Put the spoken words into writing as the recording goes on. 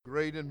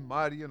great and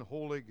mighty and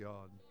holy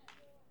God.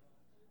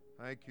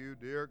 Thank you,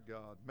 dear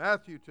God.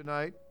 Matthew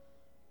tonight.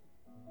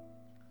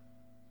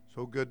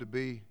 So good to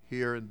be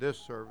here in this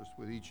service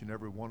with each and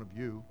every one of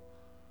you.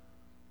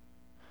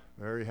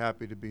 Very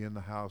happy to be in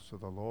the house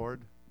of the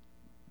Lord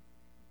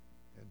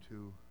and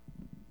to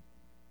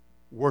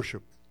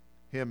worship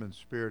Him in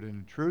spirit and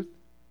in truth.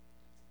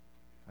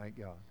 Thank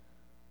God.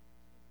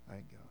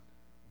 Thank God.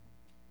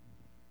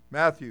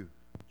 Matthew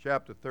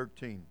chapter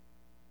 13.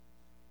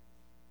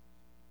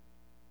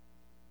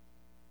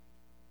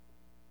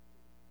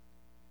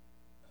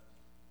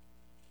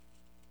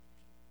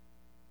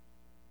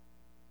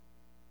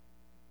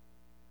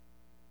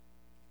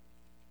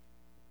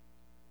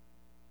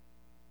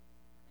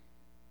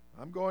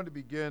 I'm going to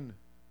begin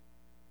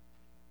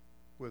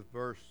with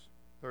verse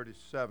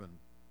 37.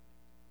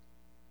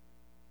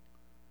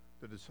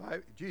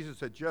 Jesus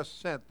had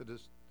just sent the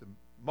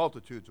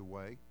multitudes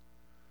away,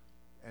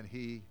 and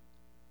He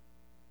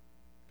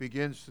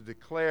begins to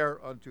declare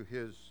unto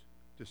His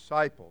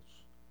disciples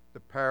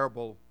the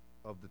parable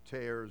of the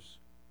tares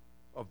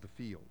of the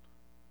field.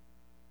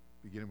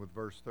 Beginning with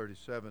verse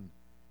 37.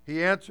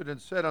 He answered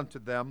and said unto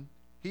them,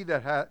 He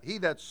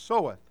that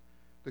soweth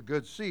the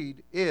good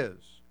seed is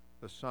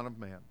the Son of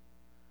Man.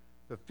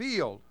 The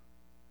field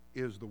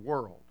is the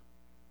world.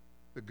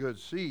 The good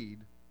seed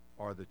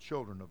are the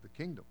children of the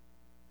kingdom.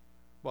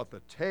 But the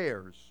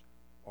tares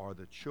are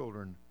the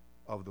children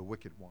of the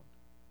wicked one.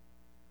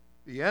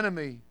 The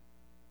enemy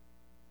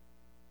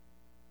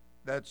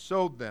that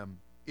sowed them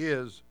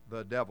is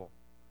the devil.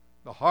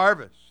 The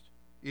harvest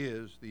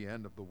is the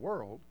end of the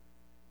world,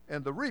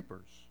 and the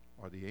reapers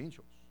are the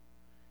angels.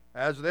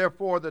 As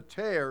therefore the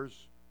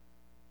tares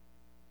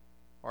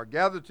are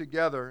gathered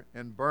together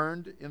and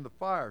burned in the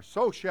fire,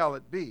 so shall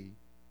it be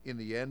in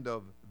the end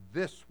of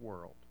this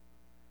world.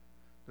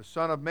 The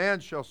Son of Man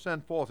shall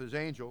send forth His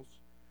angels,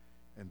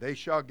 and they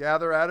shall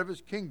gather out of His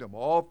kingdom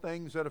all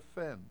things that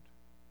offend,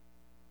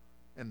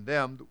 and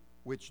them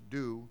which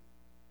do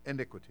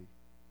iniquity,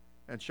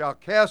 and shall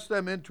cast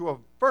them into a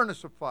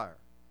furnace of fire.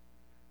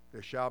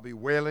 There shall be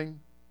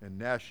wailing and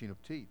gnashing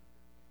of teeth.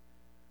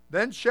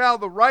 Then shall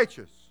the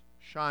righteous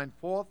shine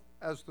forth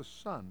as the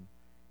sun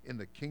in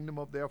the kingdom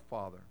of their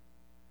Father.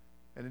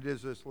 And it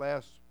is this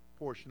last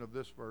portion of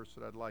this verse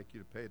that I'd like you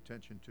to pay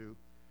attention to.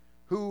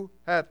 Who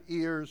hath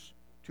ears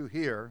to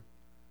hear,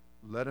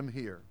 let him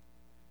hear.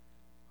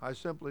 I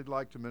simply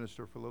like to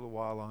minister for a little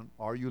while on,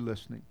 are you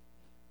listening?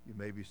 You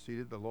may be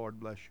seated. The Lord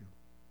bless you.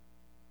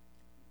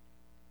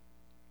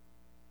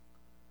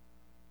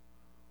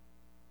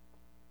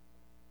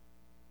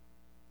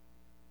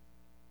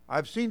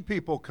 I've seen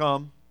people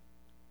come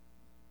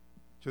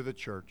to the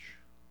church,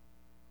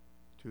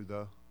 to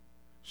the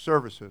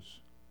services,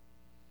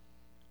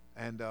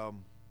 and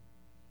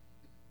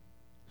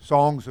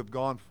songs have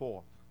gone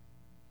forth.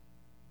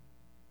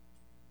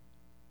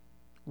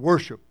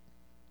 Worship,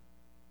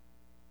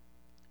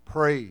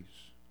 praise,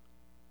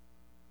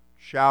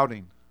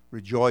 shouting,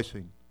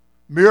 rejoicing,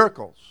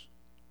 miracles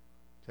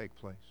take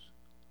place.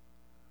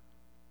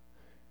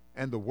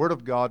 And the Word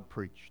of God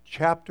preached,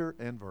 chapter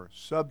and verse,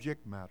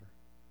 subject matter.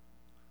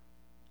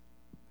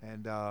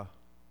 And but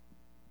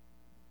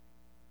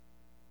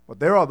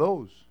there are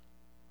those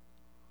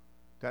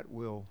that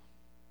will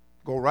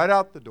go right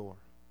out the door,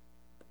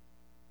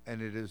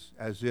 and it is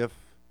as if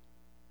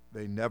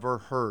they never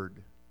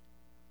heard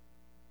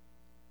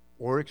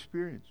or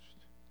experienced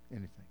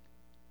anything.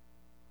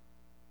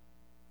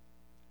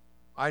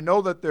 I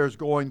know that there's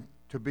going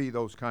to be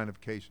those kind of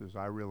cases.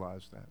 I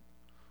realize that.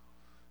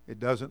 It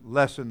doesn't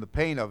lessen the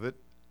pain of it,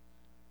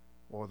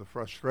 or the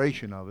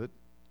frustration of it,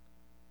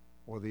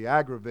 or the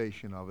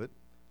aggravation of it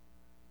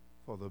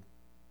for the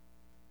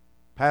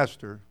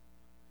pastor,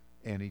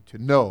 any, to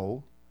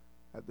know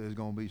that there's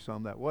going to be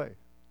some that way.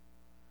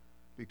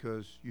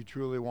 Because you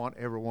truly want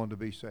everyone to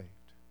be saved.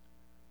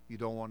 You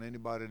don't want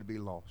anybody to be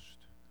lost.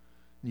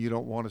 You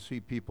don't want to see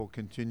people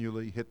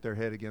continually hit their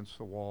head against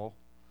the wall,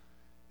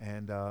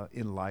 and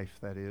in life,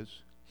 that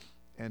is,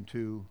 and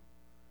to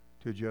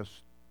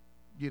just,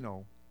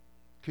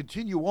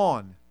 continue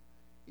on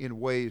in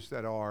ways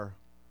that are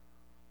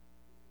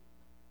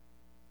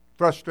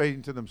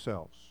frustrating to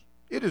themselves.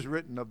 It is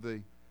written of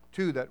the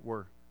two that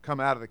were come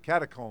out of the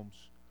catacombs,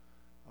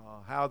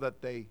 how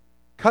that they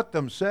cut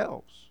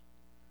themselves.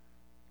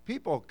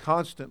 People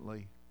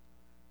constantly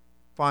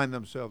find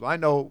themselves. I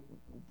know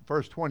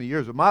first 20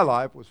 years of my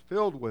life was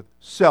filled with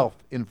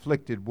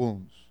self-inflicted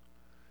wounds.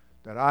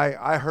 That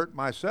I hurt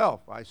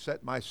myself. I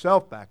set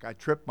myself back. I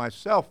tripped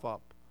myself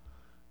up,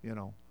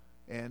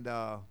 And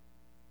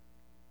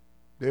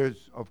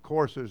there's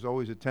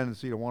always a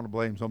tendency to want to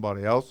blame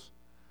somebody else,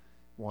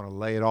 want to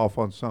lay it off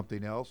on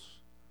something else.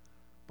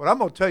 But I'm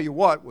going to tell you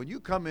what, when you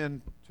come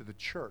into the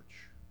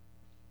church,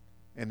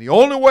 and the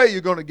only way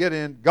you're going to get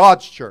in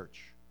God's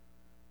church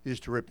is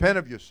to repent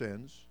of your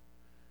sins,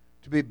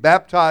 to be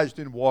baptized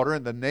in water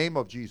in the name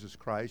of Jesus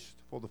Christ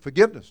for the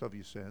forgiveness of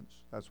your sins.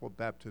 That's what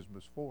baptism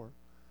is for.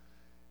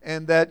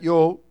 And that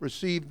you'll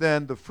receive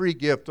then the free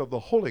gift of the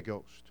Holy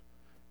Ghost,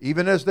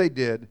 even as they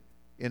did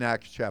in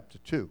Acts chapter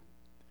 2.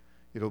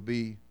 It'll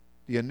be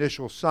the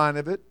initial sign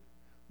of it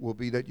will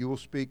be that you will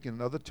speak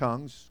in other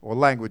tongues or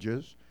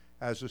languages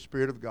as the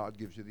Spirit of God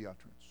gives you the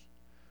utterance.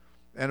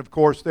 And of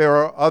course, there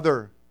are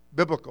other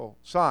biblical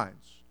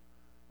signs,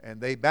 and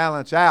they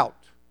balance out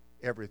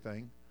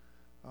everything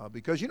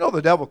because you know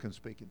the devil can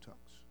speak in tongues.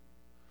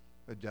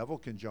 The devil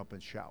can jump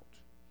and shout.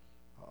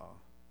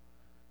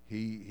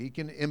 He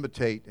can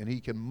imitate and he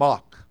can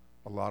mock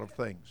a lot of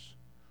things.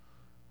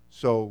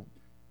 So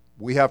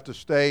we have to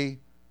stay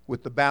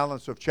with the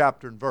balance of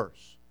chapter and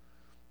verse.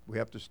 We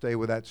have to stay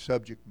with that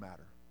subject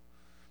matter.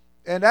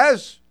 And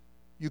as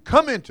you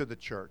come into the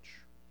church,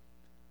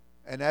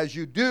 and as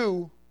you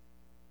do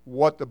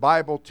what the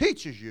Bible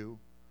teaches you,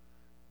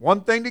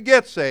 one thing to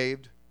get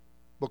saved,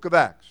 book of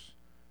Acts.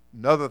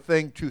 Another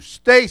thing to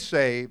stay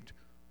saved,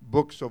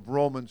 books of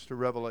Romans to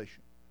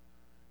Revelation.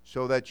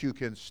 So that you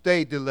can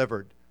stay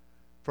delivered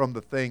from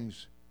the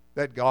things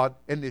that God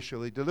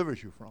initially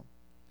delivers you from.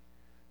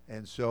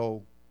 And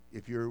so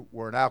if you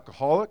were an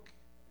alcoholic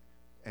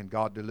and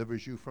God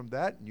delivers you from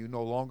that and you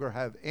no longer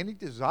have any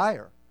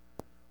desire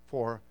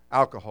for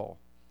alcohol,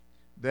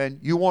 then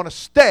you want to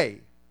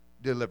stay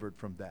delivered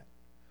from that.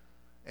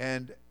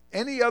 And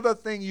any other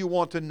thing you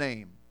want to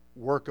name,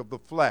 work of the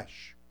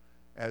flesh,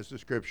 as the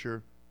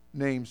Scripture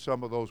names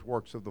some of those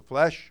works of the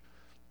flesh,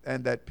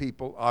 and that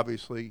people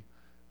obviously,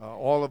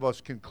 all of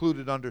us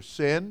concluded under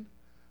sin.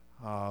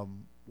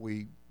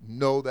 We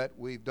know that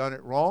we've done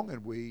it wrong,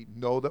 and we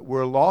know that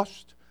we're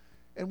lost,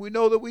 and we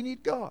know that we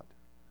need God.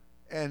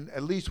 And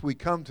at least we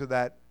come to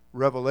that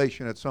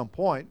revelation at some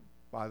point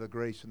by the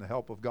grace and the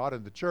help of God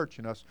and the church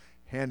and us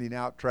handing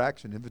out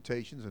tracts and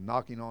invitations and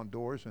knocking on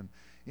doors and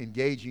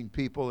engaging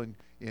people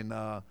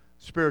in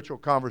spiritual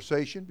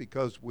conversation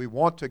because we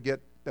want to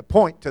get the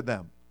point to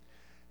them.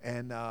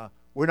 And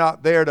we're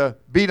not there to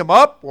beat them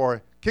up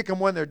or kick them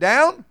when they're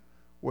down.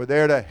 We're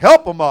there to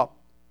help them up.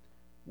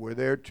 We're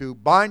there to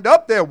bind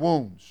up their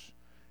wounds.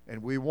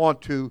 And we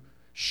want to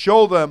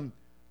show them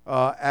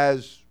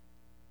as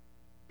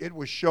it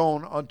was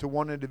shown unto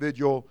one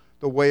individual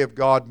the way of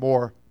God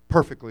more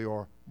perfectly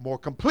or more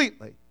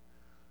completely.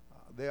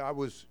 I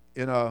was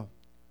in a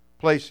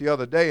place the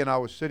other day and I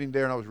was sitting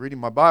there and I was reading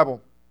my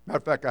Bible. Matter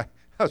of fact, I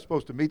was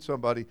supposed to meet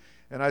somebody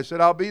and I said,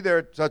 I'll be there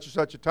at such and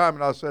such a time,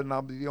 and I said, and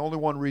I'll be the only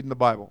one reading the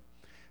Bible.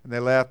 And they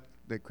laughed,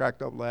 they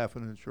cracked up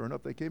laughing, and sure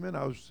enough they came in.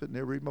 I was sitting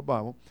there reading my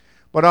Bible.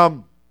 But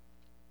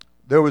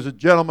there was a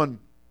gentleman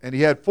and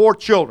he had 4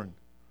 children.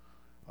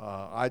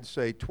 I'd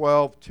say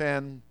 12,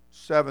 10,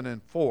 7,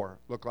 and 4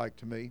 looked like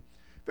to me.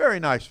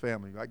 Very nice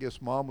family. I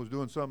guess mom was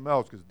doing something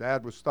else because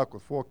dad was stuck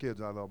with 4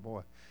 kids. I thought,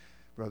 boy,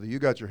 brother, you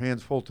got your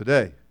hands full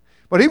today.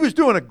 But he was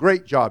doing a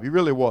great job. He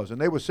really was.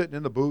 And they were sitting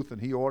in the booth, and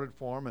he ordered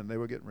for them, and they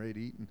were getting ready to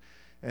eat.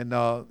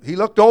 And he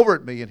looked over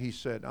at me, and he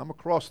said, I'm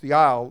across the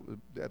aisle,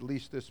 at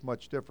least this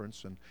much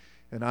difference.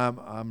 And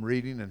I'm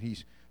reading, and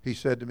he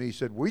said to me, he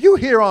said, were you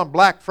here on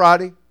Black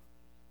Friday?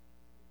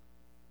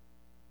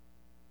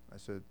 I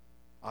said,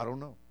 I don't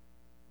know.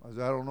 I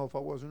said, I don't know if I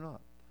was or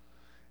not.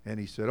 And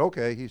he said,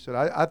 okay. He said,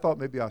 I thought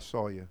maybe I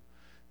saw you.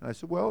 And I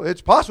said, well,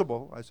 it's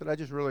possible. I said, I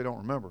just really don't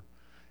remember.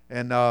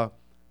 And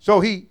so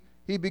he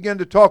began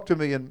to talk to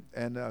me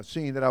and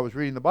seeing that I was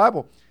reading the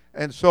Bible.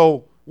 And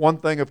so one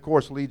thing, of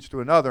course, leads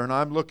to another, and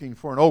I'm looking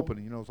for an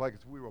opening. You know, it's like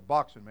if we were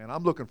boxing, man.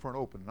 I'm looking for an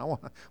opening. I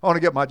want to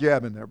get my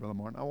jab in there, Brother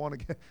Martin. I want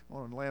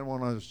to land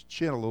one on his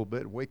chin a little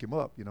bit and wake him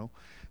up, you know.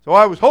 So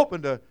I was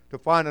hoping to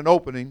find an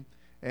opening.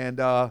 And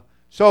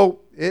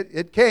so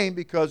it came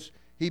because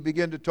he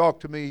began to talk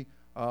to me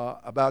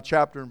about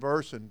chapter and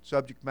verse and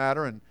subject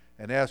matter and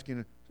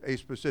asking a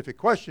specific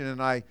question.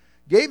 And I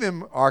gave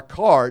him our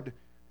card,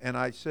 and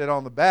I said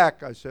on the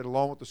back, I said,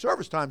 along with the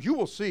service times, you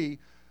will see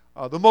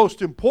the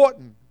most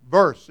important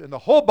verse in the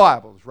whole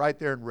Bible is right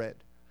there in red.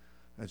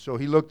 And so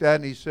he looked at it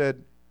and he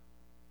said,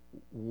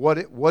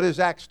 what is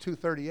Acts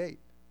 2:38?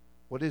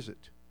 What is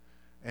it?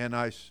 And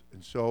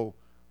so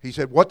he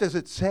said, what does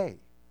it say?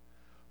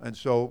 And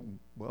so,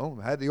 well,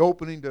 I had the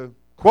opening to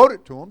quote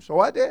it to him, so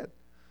I did.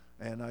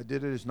 And I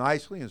did it as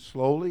nicely and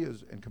slowly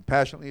and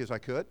compassionately as I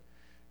could.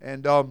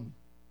 And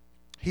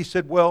he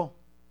said, well,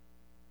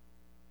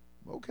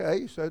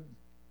 okay. He said,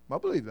 I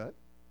believe that.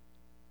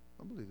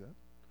 I believe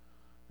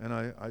that.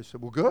 And I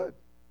said, well, good.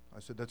 I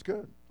said, that's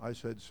good. I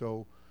said,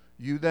 so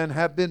you then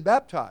have been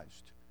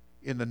baptized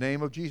in the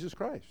name of Jesus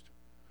Christ?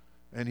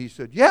 And he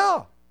said,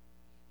 yeah.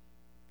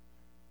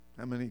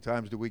 How many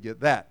times do we get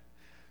that?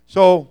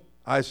 So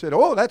I said,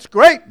 oh, that's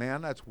great,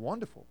 man. That's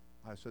wonderful.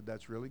 I said,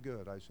 that's really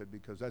good. I said,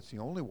 because that's the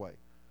only way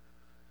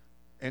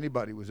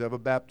anybody was ever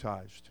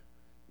baptized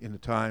in the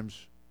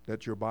times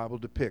that your Bible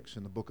depicts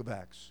in the book of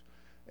Acts.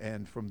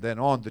 And from then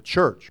on, the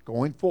church,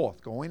 going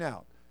forth, going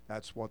out,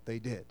 that's what they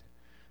did.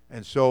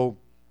 And so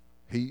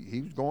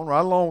he was going right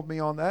along with me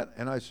on that.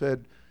 And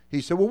he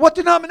said, well, what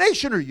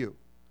denomination are you?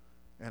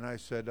 And I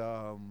said,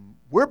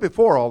 we're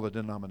before all the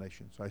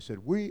denominations. I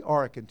said, we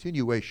are a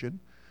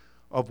continuation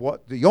of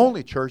the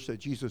only church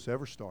that Jesus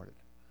ever started.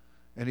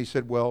 And he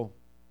said, well,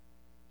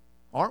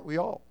 aren't we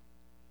all?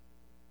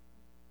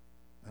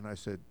 And I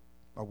said,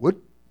 I would,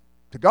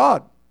 to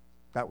God,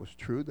 that was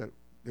true, that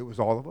it was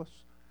all of us.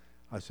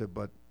 I said,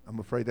 but I'm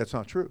afraid that's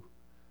not true.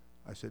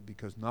 I said,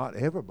 because not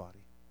everybody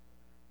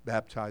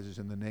baptizes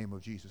in the name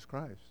of Jesus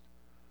Christ.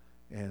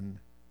 And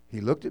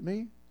he looked at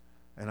me,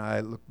 and I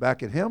looked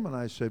back at him, and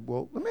I said,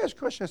 well, let me ask you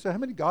a question. I said, how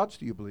many gods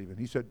do you believe in?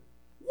 He said,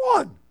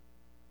 one.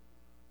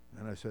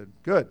 And I said,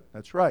 good,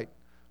 that's right.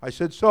 I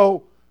said,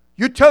 so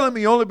you're telling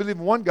me you only believe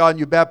in one God and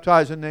you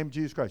baptize in the name of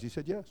Jesus Christ? He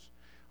said, yes.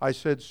 I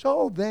said,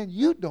 so then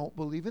you don't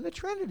believe in the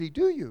Trinity,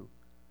 do you?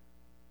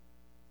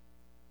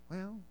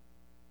 Well,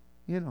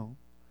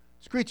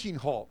 screeching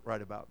halt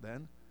right about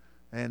then.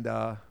 And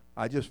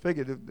I just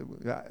figured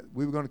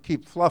we were going to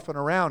keep fluffing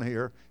around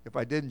here if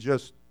I didn't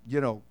just,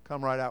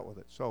 come right out with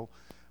it. So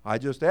I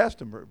just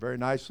asked him very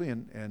nicely,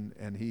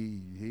 and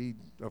he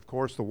of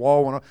course, the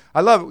wall went on.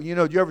 I love it. Do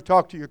you ever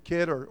talk to your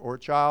kid or a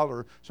child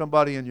or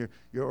somebody in your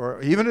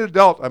or even an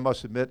adult, I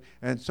must admit,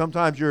 and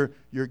sometimes you're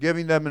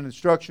giving them an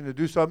instruction to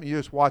do something, you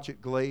just watch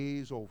it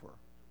glaze over.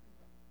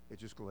 It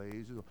just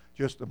glazes over.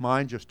 Just the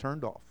mind just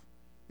turned off.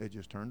 It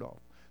just turned off.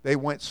 They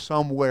went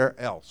somewhere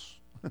else.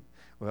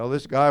 Well,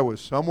 this guy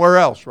was somewhere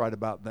else right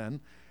about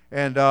then.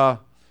 And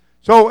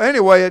so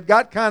anyway, it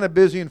got kind of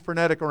busy and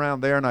frenetic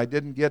around there, and I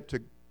didn't get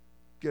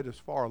as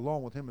far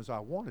along with him as I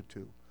wanted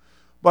to.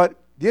 But,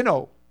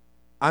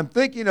 I'm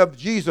thinking of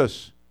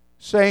Jesus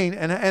saying,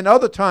 and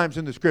other times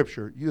in the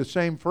Scripture, the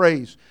same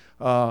phrase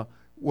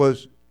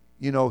was,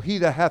 he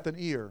that hath an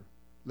ear,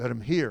 let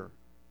him hear.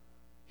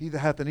 He that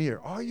hath an ear.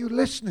 Are you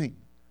listening?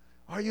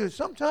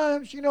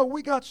 Sometimes,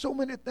 we got so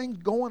many things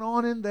going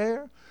on in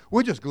there.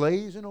 We're just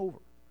glazing over.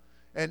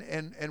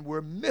 And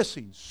we're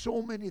missing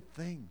so many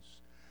things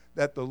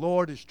that the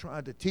Lord is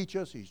trying to teach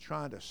us. He's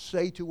trying to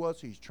say to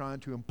us. He's trying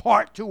to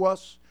impart to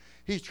us.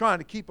 He's trying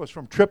to keep us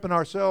from tripping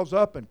ourselves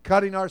up and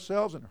cutting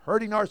ourselves and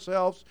hurting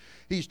ourselves.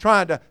 He's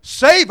trying to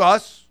save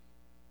us.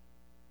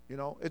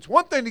 It's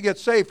one thing to get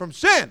saved from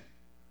sin.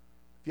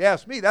 If you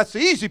ask me, that's the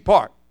easy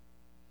part.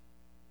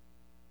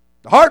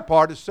 The hard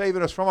part is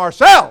saving us from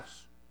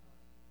ourselves.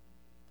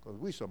 Because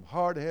we some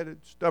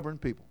hard-headed, stubborn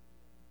people.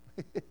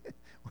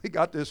 We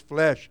got this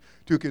flesh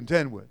to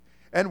contend with.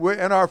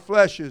 And our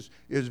flesh is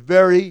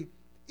very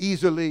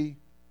easily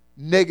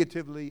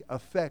negatively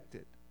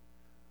affected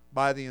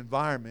by the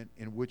environment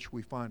in which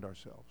we find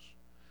ourselves.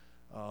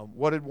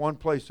 What did one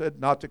place said?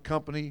 Not to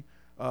company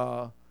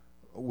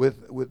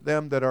with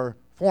them that are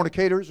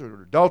fornicators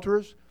or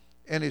adulterers.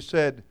 And he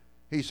said,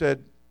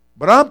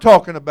 but I'm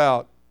talking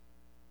about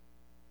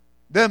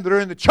them that are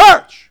in the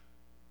church.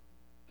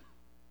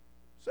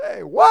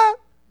 Say, what?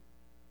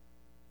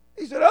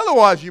 He said,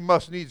 otherwise you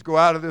must needs go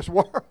out of this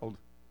world.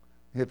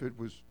 If it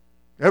was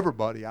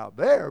everybody out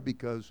there,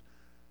 because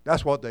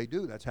that's what they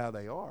do. That's how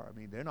they are. I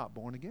mean, they're not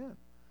born again.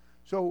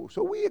 So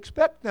we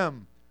expect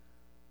them,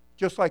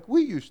 just like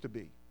we used to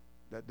be,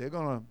 that they're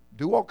going to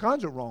do all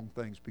kinds of wrong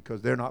things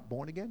because they're not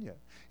born again yet.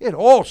 It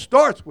all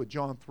starts with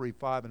John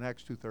 3:5 and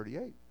Acts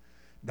 2:38.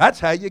 That's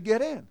how you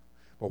get in.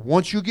 But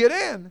once you get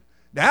in,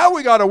 now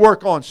we got to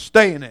work on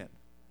staying in.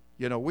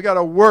 We got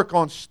to work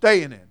on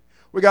staying in.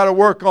 We got to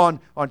work on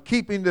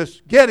keeping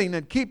this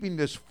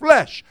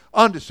flesh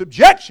under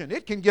subjection.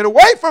 It can get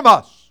away from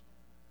us.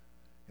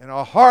 And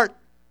our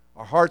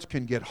hearts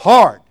can get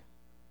hard.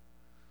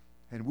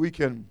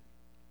 And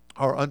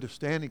our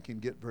understanding can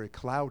get very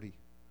cloudy.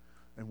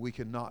 And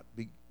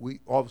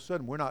all of a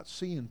sudden we're not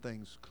seeing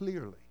things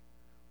clearly.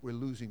 We're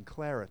losing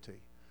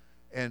clarity.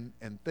 And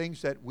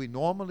things that we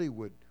normally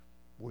would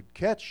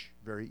catch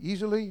very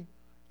easily,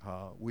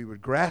 we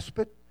would grasp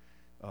it.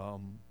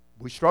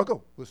 We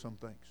struggle with some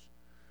things.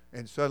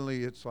 And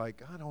suddenly it's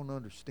like, I don't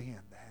understand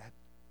that.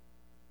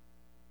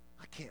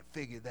 I can't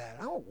figure that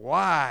out.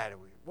 Why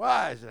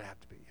does it have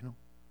to be,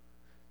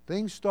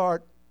 Things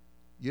start,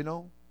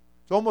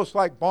 it's almost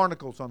like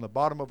barnacles on the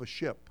bottom of a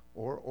ship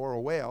or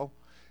a whale.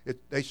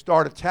 They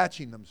start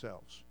attaching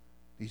themselves.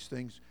 These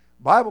things,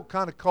 Bible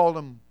kind of called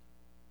them,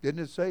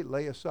 didn't it say,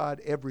 lay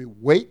aside every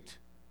weight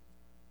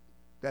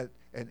that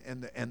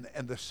and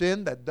the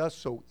sin that does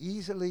so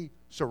easily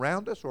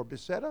surround us or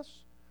beset us?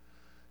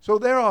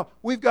 So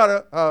we've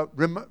got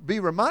to be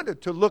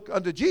reminded to look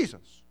unto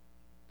Jesus,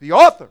 the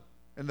author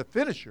and the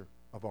finisher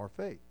of our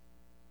faith,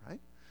 right?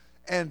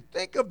 And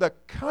think of the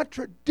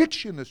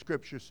contradiction the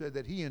Scripture said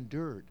that he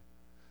endured,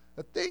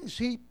 the things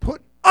he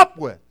put up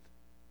with.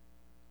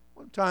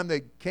 One time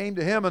they came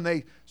to him and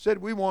they said,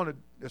 we wanted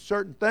a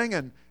certain thing,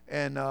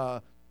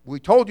 and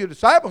we told your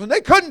disciples, and they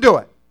couldn't do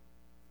it.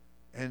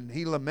 And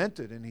he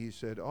lamented, and he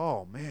said,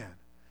 oh, man.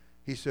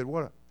 He said,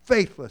 what a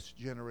faithless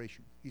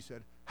generation. He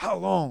said, how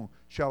long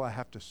shall I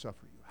have to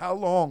suffer you? How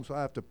long shall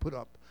I have to put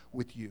up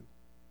with you?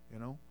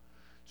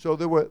 So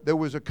there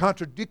was a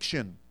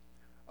contradiction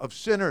of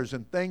sinners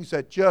and things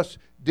that just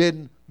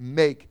didn't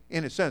make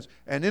any sense.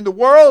 And in the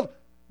world,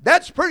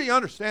 that's pretty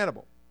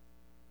understandable.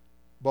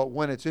 But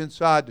when it's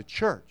inside the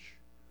church,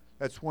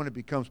 that's when it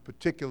becomes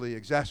particularly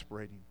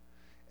exasperating.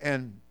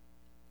 And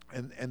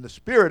the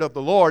Spirit of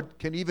the Lord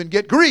can even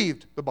get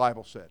grieved, the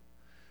Bible said.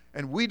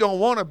 And we don't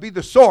want to be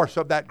the source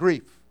of that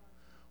grief.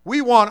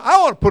 I want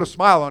to put a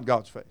smile on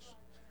God's face.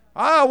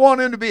 I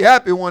want him to be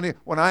happy when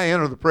I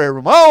enter the prayer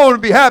room. I want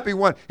to be happy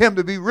him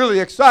to be really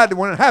excited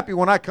happy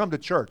when I come to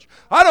church.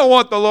 I don't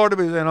want the Lord to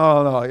be saying,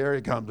 oh, no, here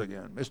he comes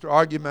again, Mr.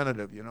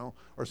 Argumentative,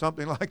 or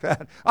something like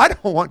that. I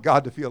don't want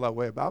God to feel that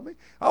way about me.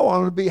 I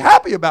want him to be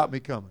happy about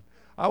me coming.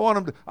 I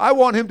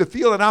want him to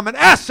feel that I'm an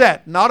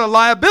asset, not a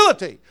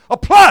liability, a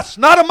plus,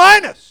 not a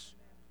minus.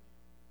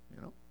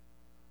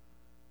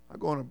 I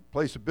go in a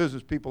place of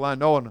business, people I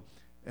know,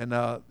 and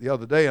the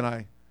other day, and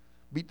I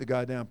beat the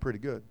guy down pretty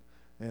good.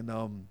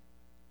 And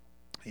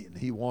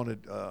he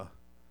wanted a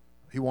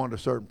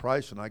certain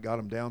price, and I got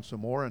him down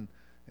some more. And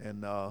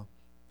the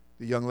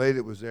young lady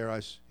that was there,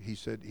 he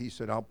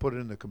said I'll put it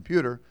in the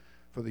computer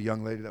for the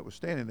young lady that was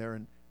standing there.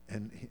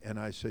 And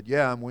I said,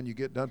 yeah. And when you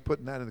get done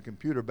putting that in the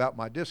computer about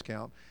my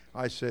discount,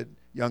 I said,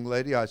 young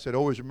lady, I said,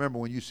 always remember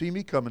when you see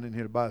me coming in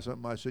here to buy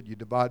something, I said you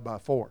divide by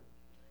 4.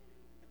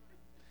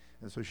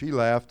 And so she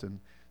laughed, and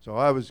so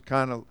I was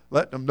kind of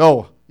letting them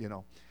know,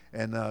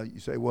 And you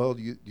say, well,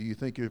 do you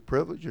think you're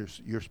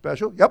privileged? You're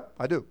special? Yep,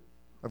 I do.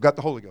 I've got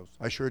the Holy Ghost.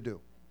 I sure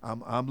do.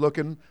 I'm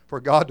looking for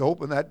God to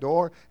open that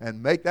door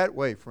and make that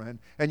way, friend.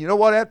 And you know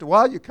what? After a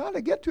while, you kind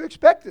of get to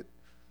expect it.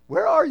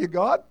 Where are you,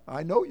 God?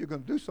 I know you're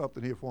going to do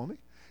something here for me.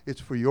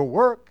 It's for your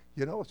work.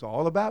 It's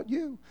all about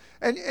you.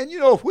 And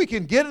if we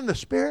can get in the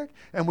Spirit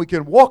and we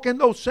can walk in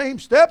those same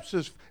steps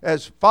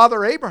as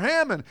Father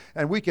Abraham,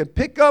 and we can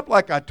pick up,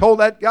 like I told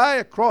that guy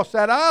across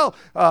that aisle,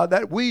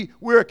 that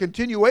we're a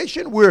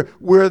continuation.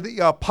 We're the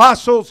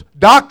apostles'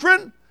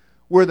 doctrine.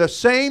 We're the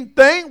same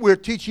thing. We're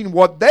teaching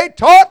what they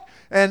taught.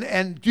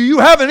 And do you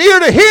have an ear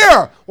to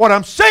hear what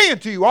I'm saying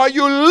to you? Are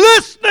you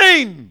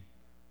listening?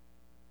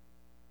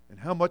 And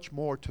how much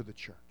more to the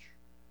church?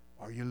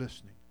 Are you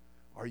listening?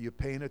 Are you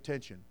paying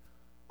attention?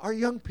 Our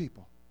young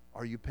people,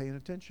 are you paying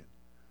attention?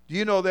 Do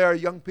you know there are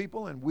young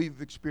people, and we've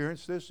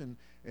experienced this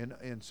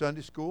in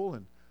Sunday school,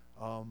 and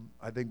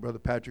I think Brother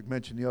Patrick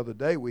mentioned the other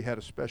day, we had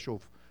a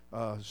special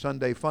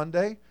Sunday fun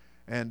day,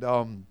 and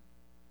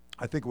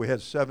I think we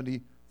had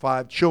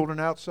 75 children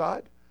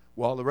outside.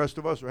 While the rest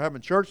of us were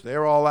having church, they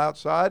were all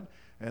outside,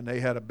 and they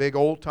had a big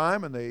old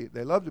time, and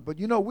they loved it. But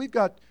we've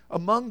got,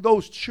 among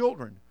those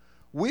children,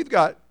 we've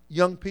got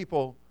young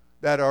people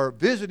that are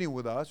visiting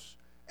with us,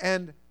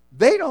 and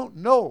they don't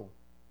know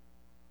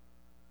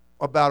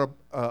about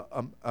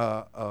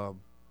a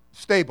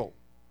stable.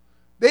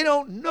 They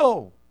don't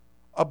know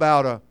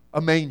about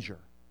a manger.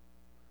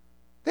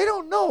 They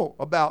don't know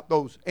about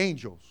those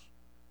angels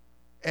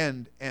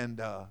and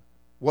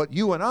what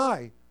you and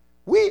I,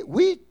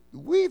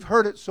 we've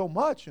heard it so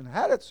much and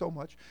had it so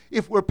much.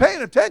 If we're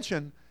paying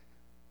attention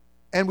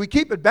and we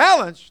keep it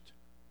balanced,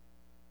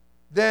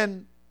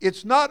 then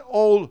it's not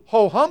old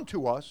ho-hum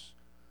to us,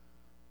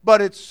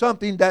 but it's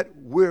something that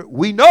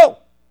we know.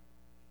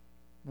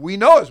 We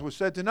know, as was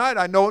said tonight,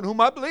 I know in whom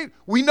I believe.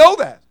 We know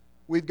that.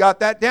 We've got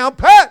that down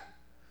pat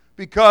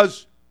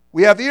because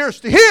we have ears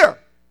to hear,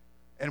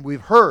 and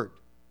we've heard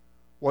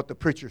what the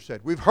preacher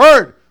said. We've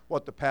heard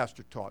what the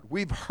pastor taught.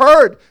 We've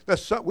heard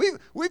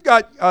we've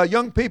got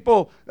young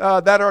people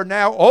that are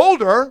now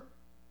older.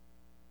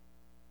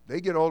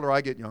 They get older, I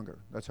get younger.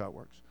 That's how it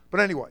works. But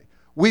anyway,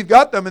 we've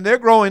got them, and they're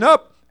growing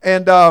up,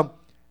 and some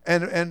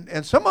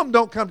of them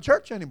don't come to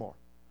church anymore.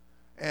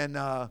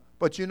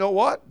 But you know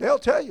what? They'll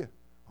tell you.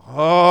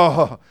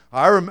 Oh,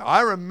 I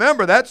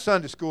remember that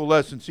Sunday school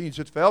lesson, Seeds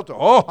That Fell to.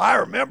 Oh, I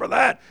remember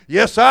that.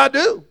 Yes, I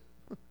do.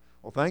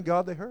 Well, thank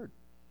God they heard.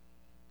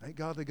 Thank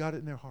God they got it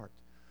in their heart.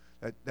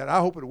 That I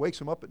hope it wakes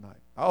them up at night.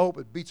 I hope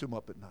it beats them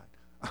up at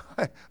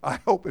night. I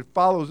hope it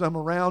follows them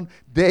around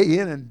day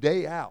in and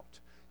day out.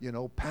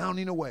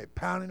 Pounding away.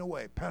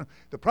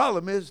 The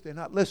problem is they're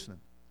not listening,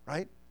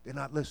 right? They're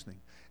not listening.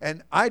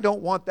 And I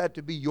don't want that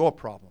to be your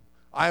problem.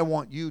 I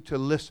want you to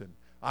listen.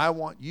 I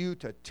want you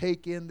to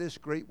take in this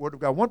great Word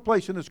of God. One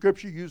place in the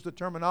Scripture used the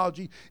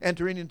terminology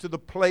entering into the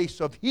place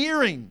of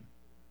hearing.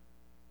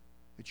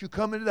 That you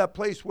come into that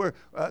place where,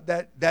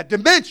 that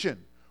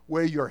dimension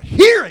where you're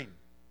hearing.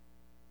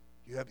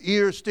 You have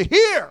ears to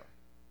hear.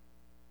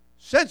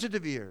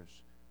 Sensitive ears.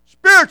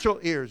 Spiritual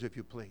ears, if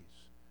you please.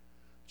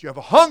 That you have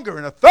a hunger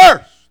and a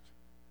thirst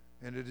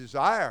and a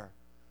desire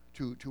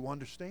to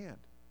understand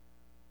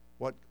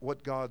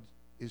what God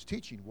is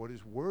teaching, what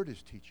His Word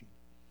is teaching.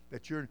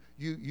 That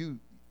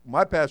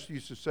my pastor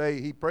used to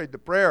say, he prayed the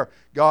prayer,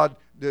 God,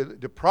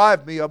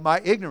 deprive me of my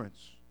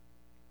ignorance.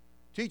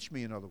 Teach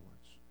me, in other words.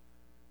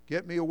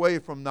 Get me away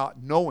from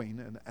not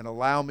knowing and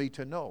allow me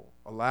to know.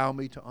 Allow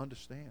me to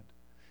understand.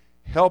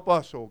 Help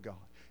us, oh God.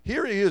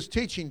 Here he is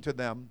teaching to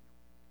them.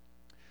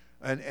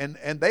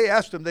 And they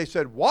asked him, they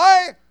said,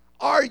 why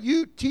are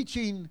you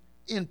teaching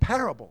in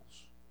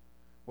parables?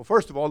 Well,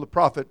 first of all, the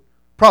prophet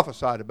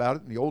prophesied about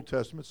it in the Old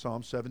Testament,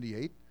 Psalm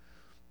 78.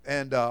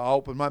 And I'll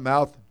open my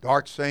mouth,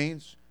 dark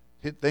sayings,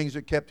 things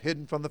that kept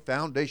hidden from the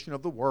foundation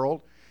of the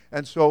world.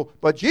 And so,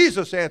 but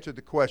Jesus answered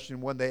the question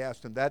when they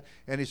asked him that,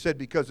 and he said,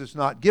 because it's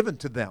not given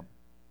to them,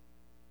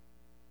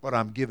 but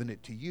I'm giving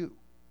it to you.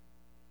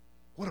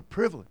 What a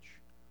privilege.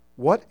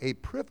 What a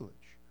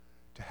privilege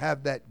to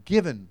have that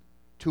given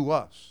to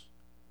us.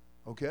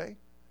 Okay?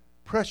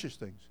 Precious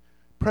things.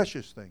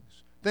 precious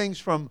things, things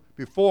from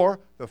before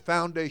the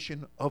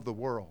foundation of the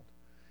world.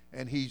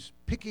 And he's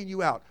picking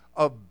you out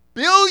of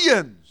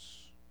billions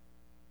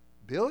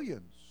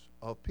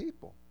of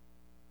people.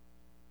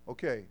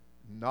 Okay,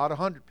 not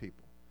 100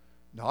 people,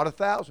 not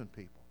 1,000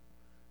 people,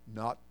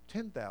 not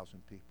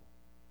 10,000 people,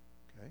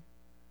 okay?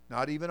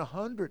 Not even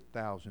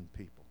 100,000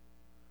 people,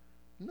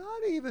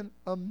 not even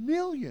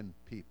 1,000,000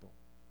 people.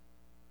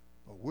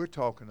 But we're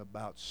talking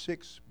about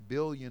 6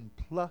 billion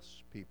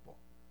plus people.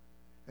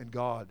 And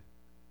God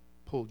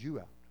pulled you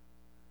out.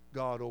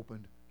 God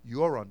opened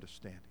your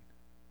understanding.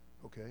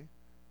 Okay?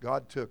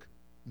 God took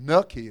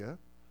Nakia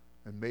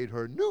and made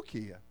her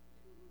Nukia.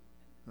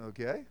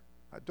 Okay?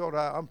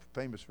 I'm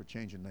famous for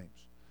changing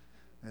names.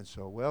 And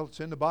so, well, it's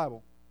in the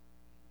Bible.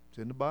 It's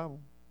in the Bible.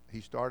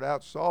 He started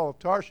out Saul of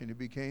Tarsus. He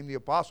became the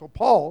Apostle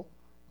Paul.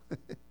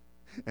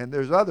 And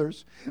there's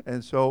others.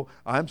 And so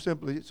I'm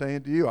simply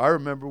saying to you, I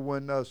remember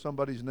when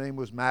somebody's name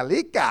was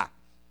Malika.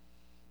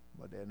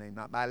 But their name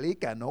not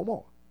Malika no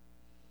more.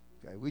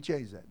 Okay, we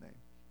changed that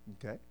name.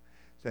 Okay?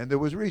 And there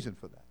was reason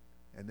for that.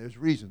 And there's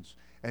reasons.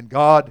 And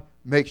God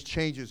makes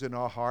changes in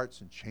our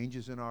hearts and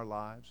changes in our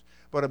lives.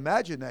 But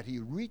imagine that he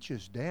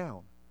reaches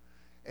down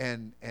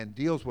and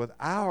deals with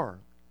our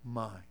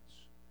minds.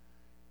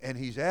 And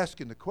he's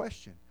asking the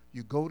question.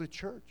 You go to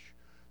church.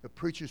 The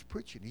preacher's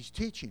preaching. He's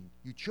teaching.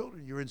 You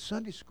children, you're in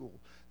Sunday school.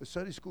 The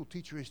Sunday school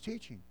teacher is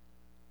teaching.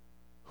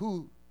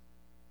 Who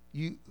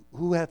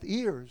hath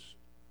ears,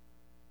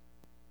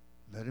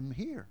 let him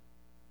hear.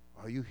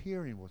 Are you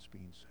hearing what's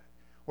being said?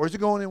 Or is it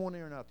going in one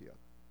ear and out the other?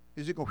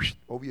 Is it going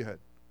over your head?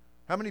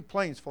 How many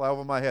planes fly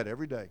over my head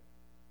every day?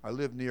 I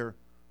live near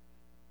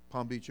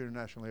Palm Beach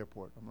International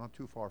Airport. I'm not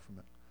too far from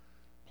it.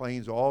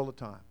 Planes all the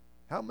time.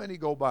 How many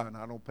go by and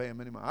I don't pay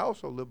them any money? I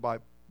also live by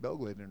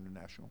Belgrade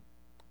International.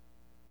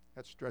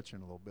 That's stretching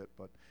a little bit,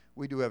 but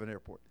we do have an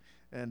airport.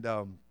 And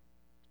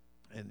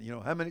you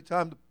know, how many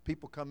times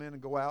people come in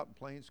and go out, and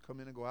planes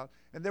come in and go out,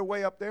 and they're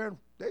way up there, and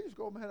they just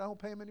go, man, I don't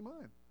pay them any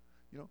mind.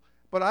 You know,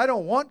 but I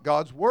don't want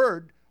God's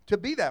word to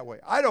be that way.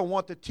 I don't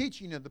want the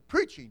teaching and the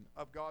preaching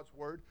of God's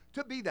word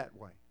to be that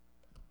way.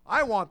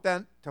 I want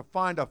them to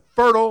find a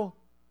fertile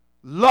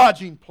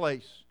lodging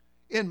place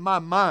in my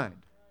mind,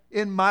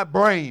 in my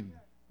brain,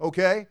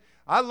 okay?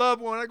 I love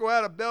when I go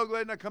out of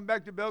Belgrade and I come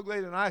back to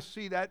Belgrade and I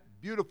see that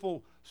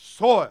beautiful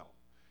soil.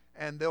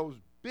 And those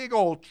big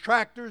old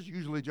tractors,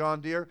 usually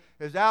John Deere,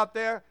 is out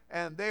there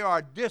and they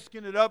are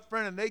disking it up,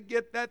 friend, and they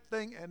get that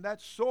thing, and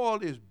that soil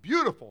is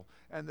beautiful.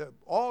 And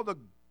all the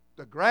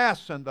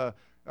grass and the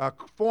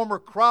former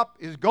crop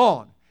is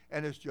gone.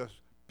 And it's just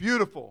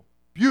beautiful,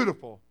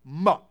 beautiful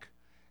muck.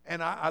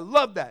 And I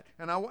love that.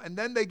 And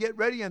then they get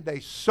ready and they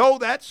sow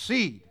that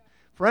seed,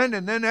 friend.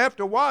 And then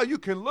after a while, you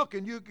can look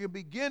and you can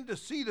begin to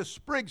see the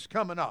sprigs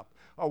coming up,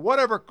 or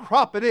whatever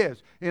crop it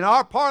is. In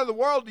our part of the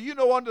world, do you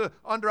know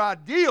under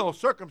ideal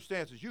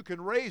circumstances, you can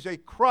raise a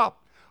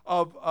crop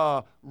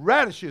of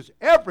radishes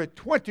every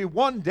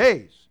 21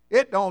 days.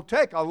 It don't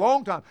take a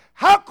long time.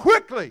 How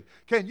quickly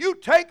can you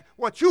take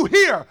what you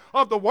hear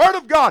of the Word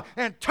of God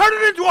and turn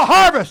it into a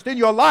harvest in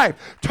your life?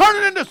 Turn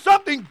it into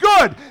something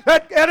good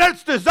that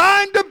it's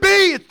designed to be.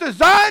 It's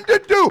designed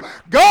to do.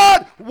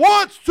 God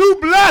wants to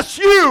bless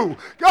you.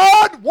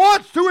 God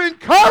wants to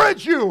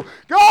encourage you.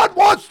 God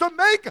wants to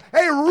make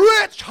a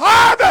rich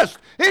harvest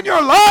in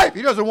your life.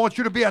 He doesn't want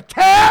you to be a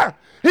tare.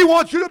 He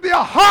wants you to be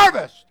a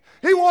harvest.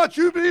 He wants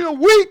you to be the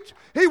wheat.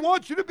 He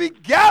wants you to be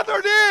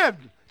gathered in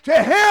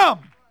to Him.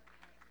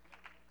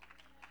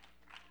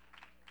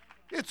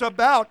 It's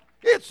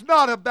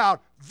not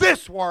about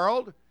this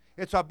world.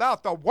 It's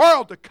about the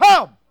world to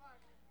come.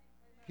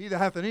 He that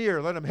hath an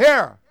ear, let him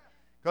hear.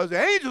 Because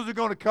the angels are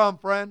going to come,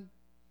 friend.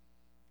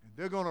 And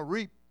they're going to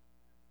reap.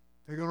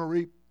 They're going to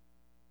reap.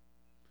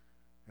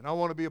 And I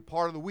want to be a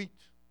part of the wheat.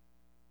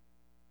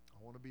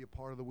 I want to be a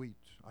part of the wheat.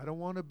 I don't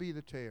want to be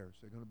the tares.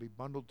 They're going to be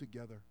bundled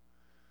together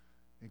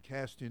and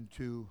cast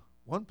into,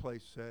 one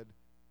place said,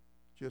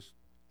 just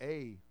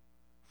a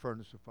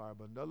furnace of fire.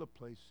 But another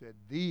place said,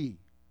 the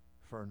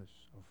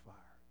furnace of fire.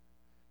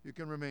 You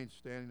can remain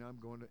standing. I'm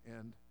going to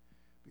end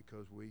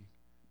because we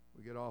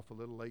get off a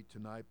little late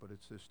tonight, but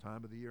it's this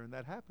time of the year and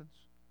that happens.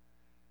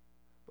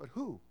 But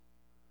who?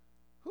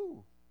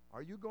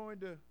 Are you going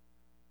to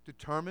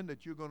determine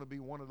that you're going to be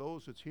one of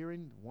those that's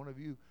hearing,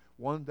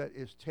 one that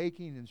is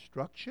taking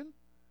instruction,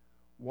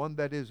 one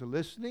that is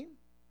listening,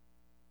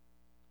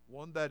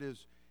 one that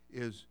is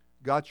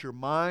got your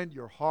mind,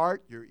 your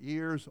heart, your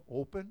ears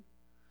open?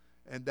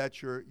 And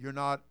that you're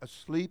not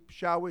asleep,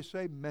 shall we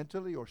say,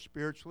 mentally or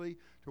spiritually,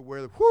 to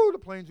where the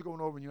planes are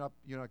going over and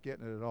you're not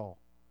getting it at all?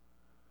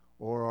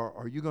 Or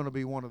are you going to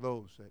be one of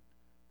those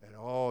that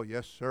oh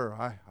yes sir,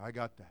 I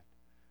got that,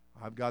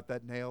 I've got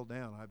that nailed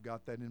down, I've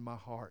got that in my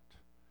heart,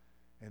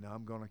 and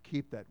I'm going to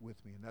keep that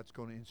with me, and that's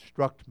going to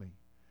instruct me,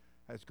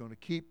 that's going to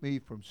keep me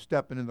from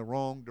stepping in the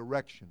wrong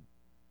direction.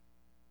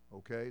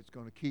 Okay, it's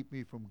going to keep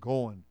me from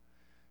going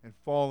and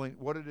falling.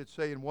 What did it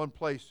say in one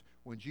place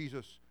when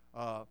Jesus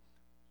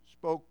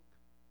spoke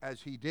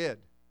as he did,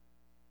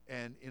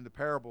 and in the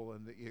parable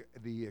and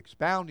the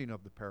expounding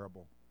of the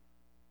parable?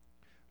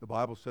 The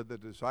Bible said the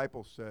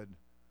disciples said,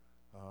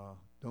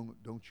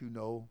 don't you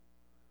know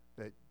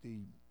that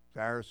the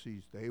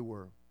Pharisees, they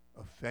were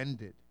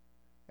offended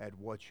at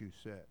what you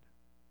said?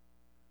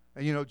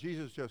 And you know,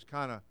 Jesus just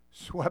kind of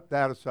swept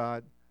that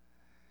aside,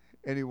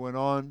 and he went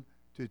on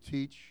to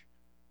teach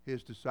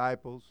his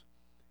disciples,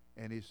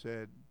 and he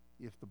said,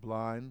 if the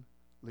blind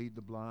lead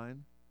the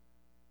blind,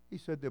 he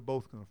said they're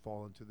both going to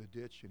fall into the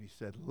ditch, and he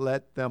said,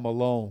 let them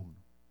alone.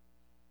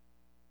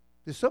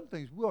 There's some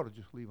things we ought to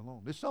just leave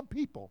alone. There's some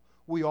people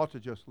we ought to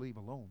just leave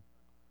alone.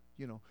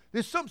 You know,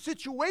 there's some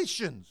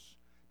situations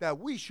that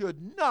we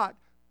should not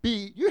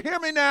be, you hear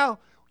me now?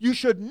 You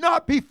should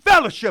not be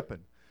fellowshipping.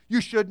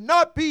 You should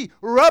not be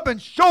rubbing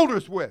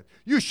shoulders with.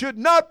 You should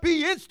not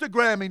be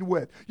Instagramming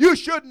with. You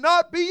should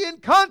not be in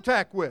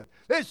contact with.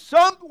 There's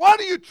some, what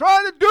are you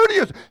trying to do to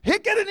you?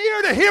 Get an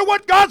ear to hear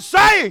what God's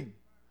saying.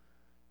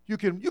 You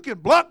can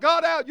block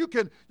God out. You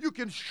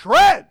can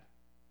shred.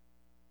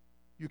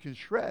 You can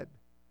shred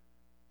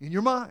in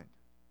your mind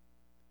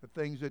the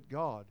things that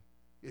God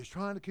is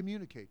trying to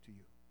communicate to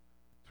you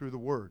through the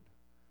Word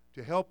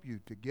to help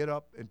you to get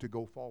up and to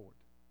go forward.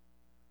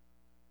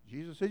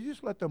 Jesus said, you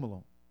just let them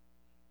alone.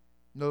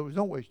 In other words,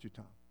 don't waste your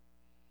time.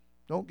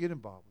 Don't get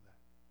involved with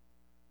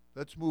that.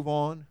 Let's move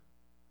on.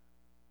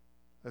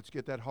 Let's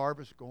get that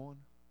harvest going.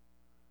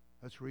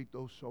 Let's reap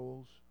those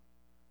souls,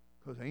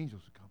 because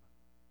angels are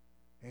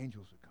coming.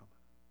 Angels are coming.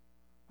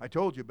 I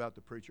told you about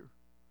the preacher,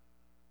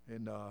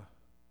 and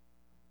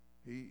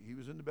he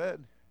was in the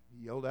bed.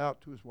 He yelled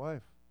out to his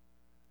wife,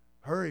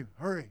 hurry,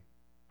 hurry,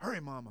 hurry,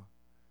 Mama.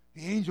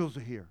 The angels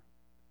are here.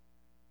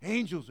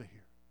 Angels are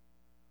here.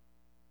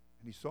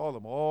 And he saw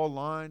them all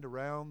lined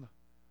around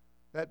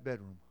that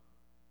bedroom.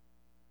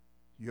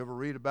 You ever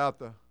read about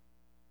the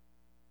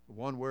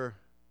one where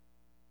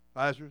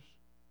Lazarus,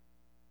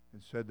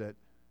 and said that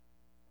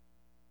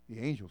the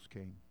angels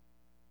came,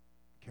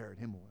 carried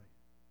him away?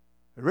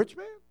 The rich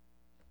man,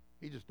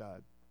 he just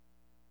died.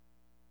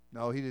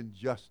 No, he didn't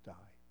just die.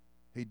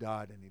 He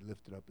died and he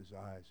lifted up his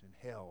eyes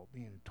in hell,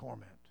 being in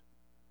torment,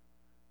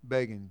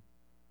 begging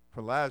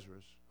for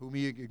Lazarus, whom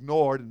he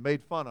ignored and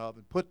made fun of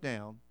and put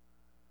down,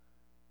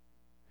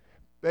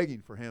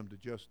 begging for him to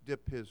just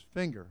dip his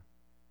finger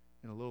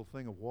in a little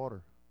thing of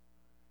water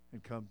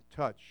and come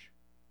touch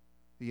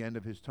the end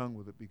of his tongue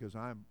with it, because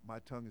my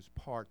tongue is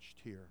parched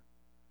here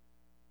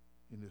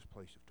in this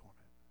place of torment.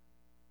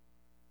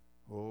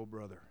 Oh,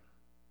 brother.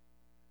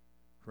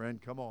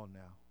 Friend, come on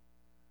now.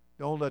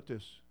 Don't let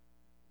this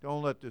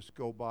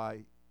go by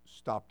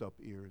stopped up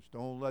ears.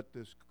 Don't let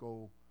this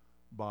go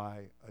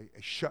by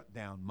a shut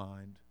down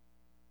mind,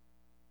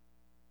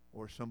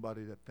 or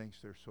somebody that thinks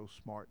they're so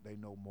smart they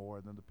know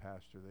more than the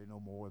pastor, they know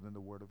more than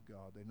the Word of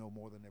God, they know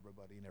more than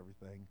everybody and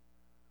everything.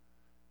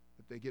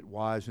 That they get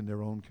wise in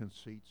their own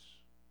conceits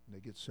and they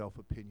get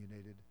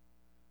self-opinionated.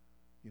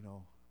 You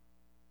know,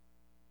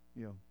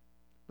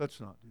 let's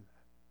not do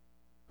that.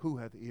 Who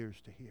hath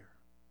ears to hear?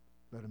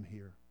 Let him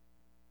hear.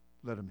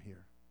 Let him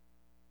hear.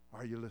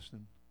 Are you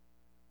listening?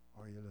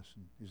 Are you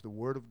listening? Is the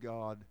Word of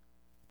God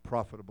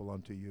profitable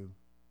unto you?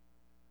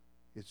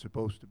 It's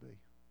supposed to be.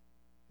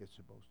 It's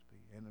supposed to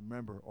be. And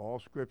remember, all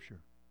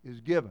Scripture is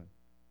given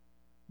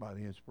by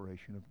the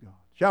inspiration of God.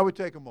 Shall we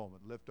take a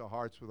moment, lift our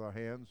hearts with our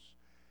hands?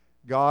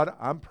 God,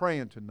 I'm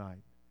praying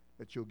tonight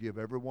that you'll give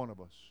every one of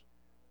us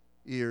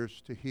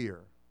ears to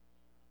hear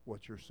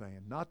what you're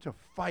saying, not to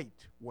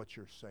fight what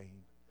you're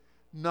saying,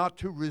 not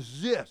to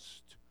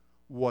resist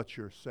what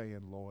you're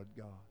saying, Lord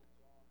God,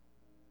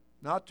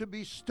 not to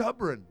be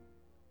stubborn,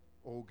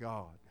 oh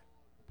God.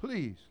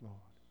 Please, Lord,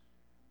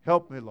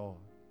 help me, Lord.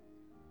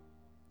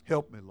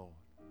 Help me, Lord.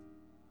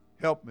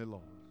 Help me,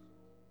 Lord.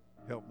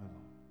 Help me,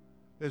 Lord.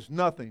 There's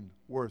nothing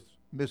worth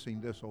missing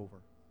this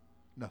over.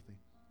 Nothing.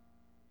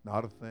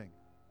 Not a thing.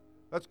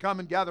 Let's come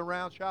and gather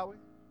around, shall we?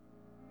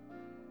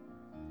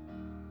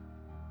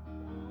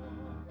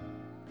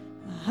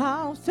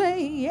 I'll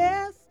say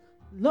yes,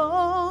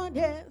 Lord,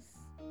 yes,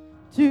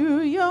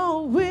 to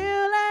your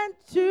will and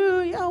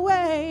to your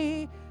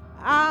way.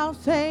 I'll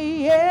say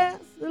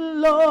yes,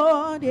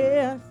 Lord,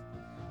 yes.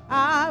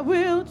 I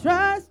will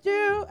trust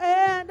you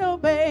and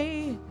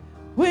obey.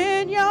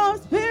 When your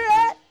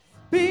Spirit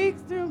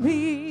speaks to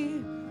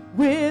me,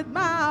 with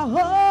my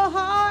whole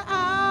heart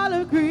I'll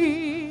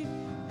agree,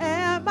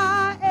 and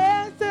my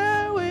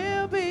answer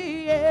will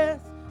be yes,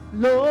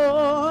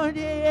 Lord,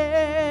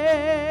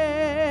 yes.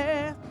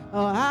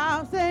 Oh,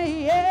 I'll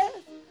say yes,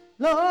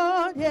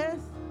 Lord, yes,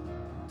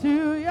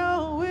 to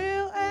your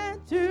will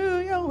and to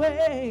your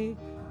way.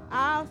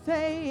 I'll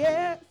say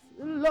yes,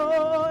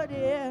 Lord,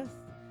 yes.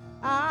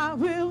 I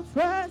will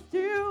trust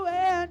you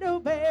and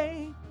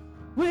obey.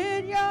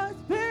 When your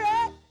Spirit